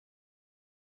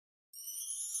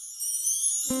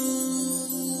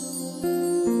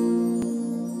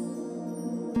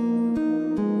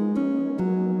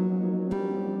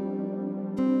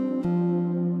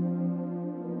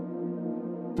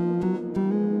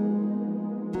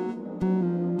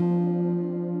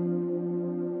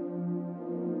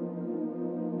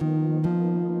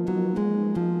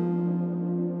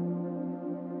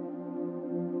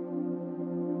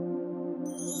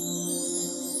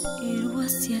It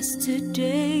was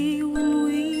yesterday when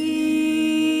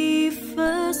we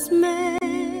first met.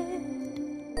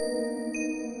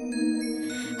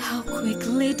 How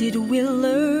quickly did we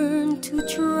learn to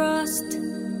trust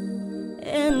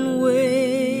and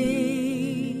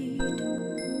wait.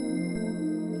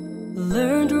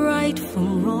 Learned right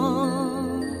from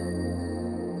wrong,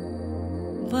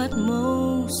 but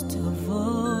most of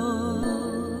all,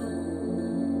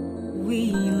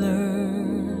 we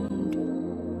learned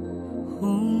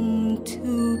whom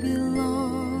to belong.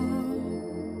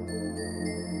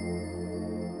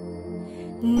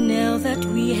 Now that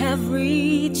we have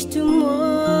reached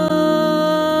tomorrow's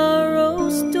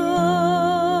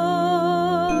dawn,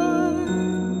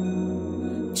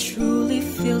 truly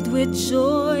filled with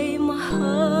joy, my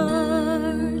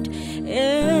heart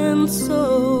and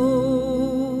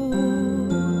soul,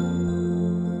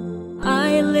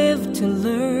 I live to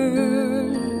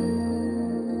learn,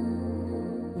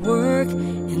 work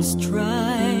and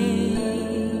strive,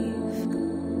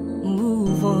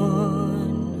 move on,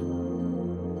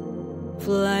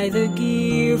 fly the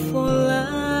gear for life.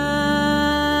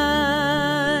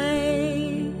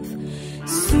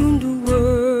 Soon the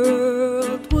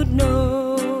world would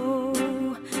know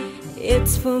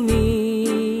it's for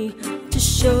me to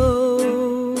show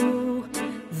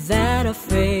that our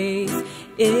faith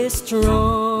is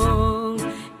strong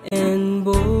and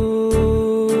bold.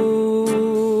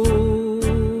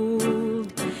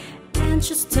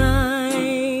 Anxious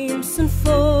times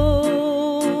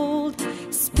unfold,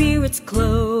 spirits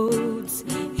clothes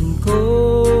in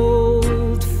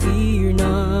gold. Fear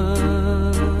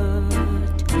not,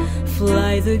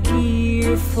 fly the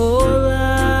gear for life.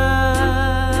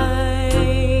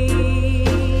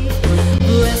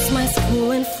 Bless my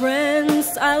school and friends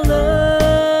I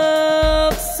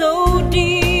love so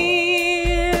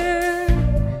dear,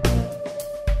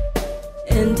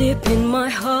 and deep in my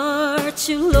heart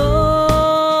you, Lord,